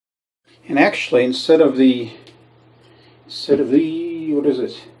And actually, instead of the what is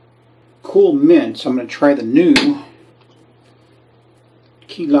it? Cool mint, I'm going to try the new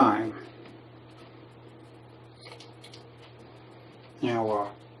key lime.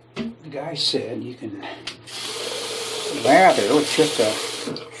 Now, the guy said you can lather with just a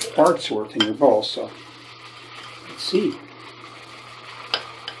fart's worth in your bowl, so let's see.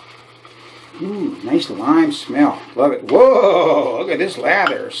 Ooh, nice lime smell. Love it. Whoa, look at this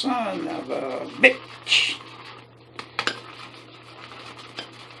lather, son of a bitch.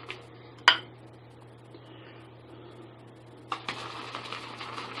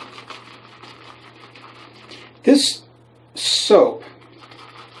 This soap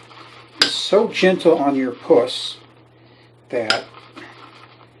is so gentle on your puss that,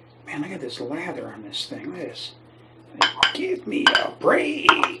 man, look at this lather on this thing. Look at this. Give me a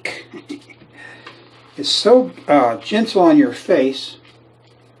break. It's so gentle on your face.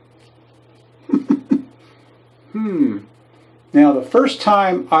 Now, the first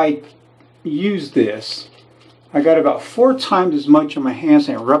time I used this, I got about 4 times as much on my hands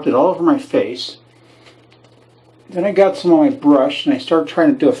and I rubbed it all over my face. Then I got some on my brush and I started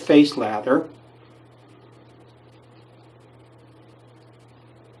trying to do a face lather.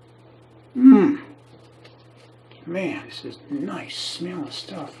 Man, this is nice smelling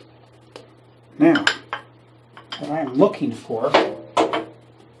stuff. Now, what I'm looking for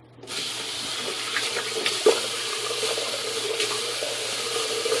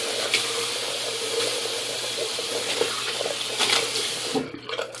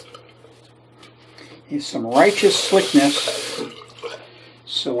is some righteous slickness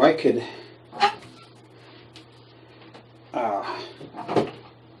so I could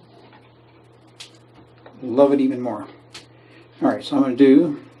love it even more. Alright, so I'm going to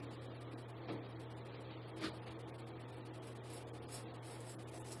do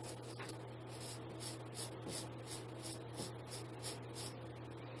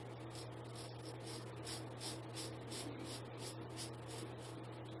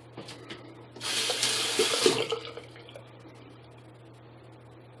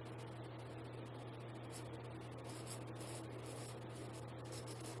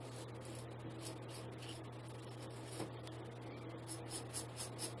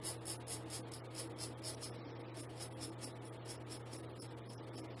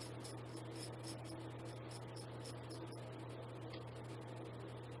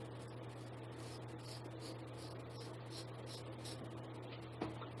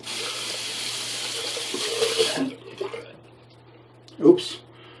oops,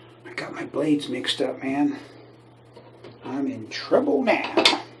 I got my blades mixed up, man. I'm in trouble now.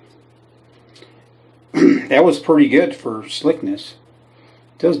 That was pretty good for slickness.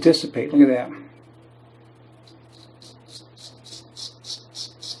 It does dissipate, look at that.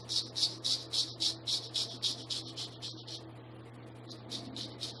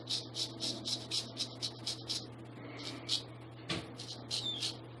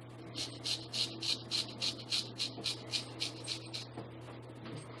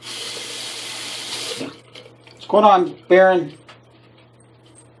 What's going on, Baron?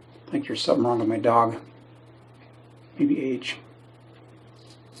 I think there's something wrong with my dog. Maybe age.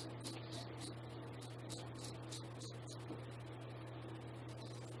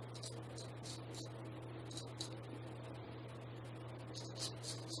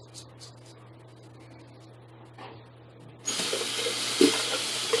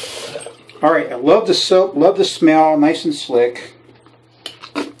 Alright, I love the soap, love the smell, nice and slick.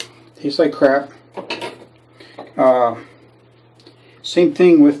 Tastes like crap. Same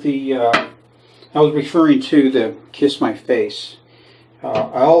thing with the, I was referring to the Kiss My Face.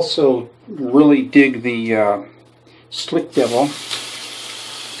 I also really dig the Slick Devil.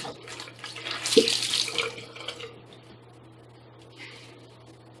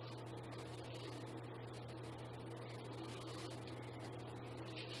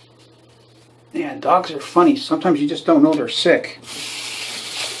 Yeah, dogs are funny. Sometimes you just don't know they're sick.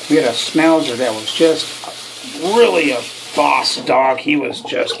 We had a Schnauzer that was just really a boss dog. He was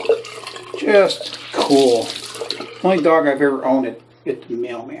just cool. Only dog I've ever owned at the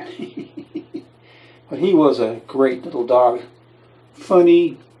mailman. But he was a great little dog.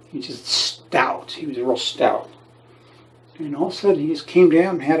 Funny. He just stout. He was real stout. And all of a sudden he just came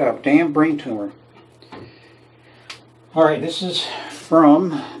down and had a damn brain tumor. Alright, this is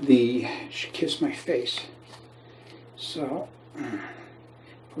from the Kiss My Face. So,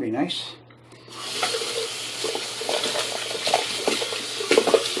 pretty nice.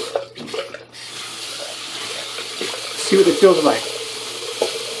 See what it feels like.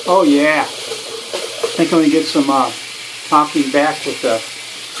 Oh yeah. I think I'm going to get some talking back with the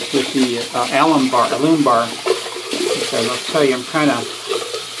with the alum bar. Because I'll tell you, I'm kind of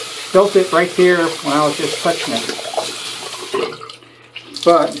felt it right there when I was just touching it.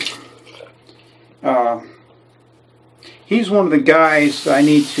 But he's one of the guys I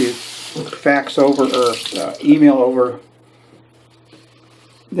need to fax over or email over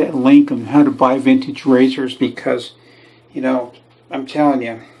that link on how to buy vintage razors, because, you know, I'm telling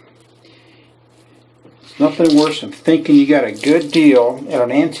you, it's nothing worse than thinking you got a good deal at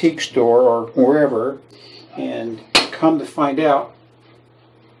an antique store or wherever, and come to find out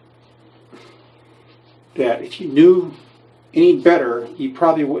that if you knew any better, you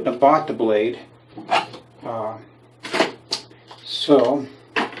probably wouldn't have bought the blade. So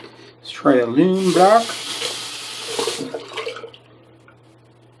let's try a loom block.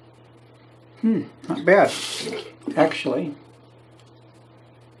 Not bad, actually.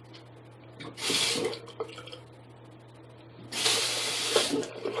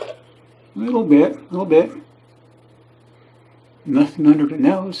 A little bit. Nothing under the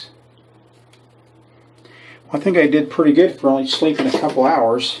nose. Well, I think I did pretty good for only sleeping a couple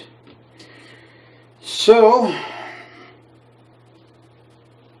hours. So,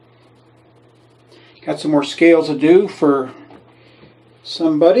 got some more scales to do for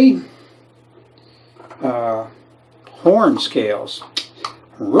somebody. Horn scales.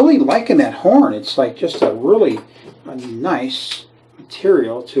 I'm really liking that horn. It's like just a really nice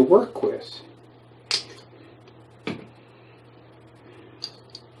material to work with.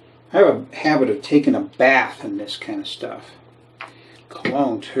 I have a habit of taking a bath in this kind of stuff.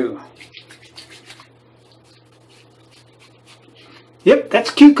 Cologne too. Yep, that's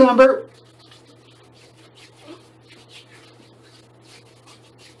cucumber.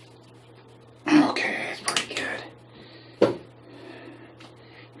 Okay, that's pretty good.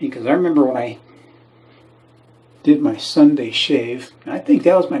 Because I remember when I did my Sunday shave, I think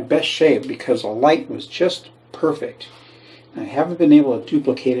that was my best shave because the light was just perfect. I haven't been able to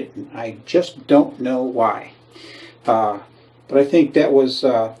duplicate it, and I just don't know why. But I think that was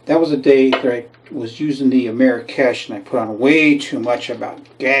a day that I was using the Marrakesh, and I put on way too much. I about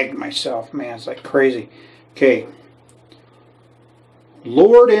gagged myself. Man, it's like crazy. Okay.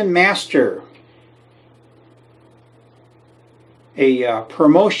 Lord and Master. A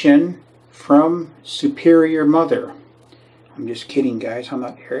promotion from Superior Mother. I'm just kidding, guys. I'm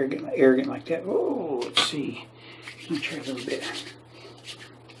not arrogant like that. Oh, let's see. Let me try a little bit.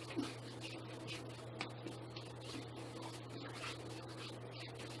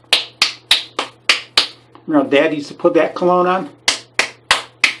 Remember how Dad used to put that cologne on?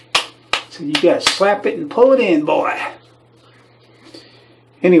 So you gotta slap it and pull it in, boy.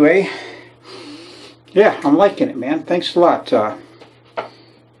 Anyway, yeah, I'm liking it, man. Thanks a lot,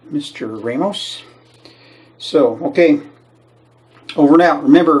 Mr. Ramos. So, okay. Over and out.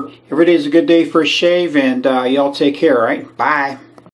 Remember, every day is a good day for a shave, and y'all take care, all right? Bye.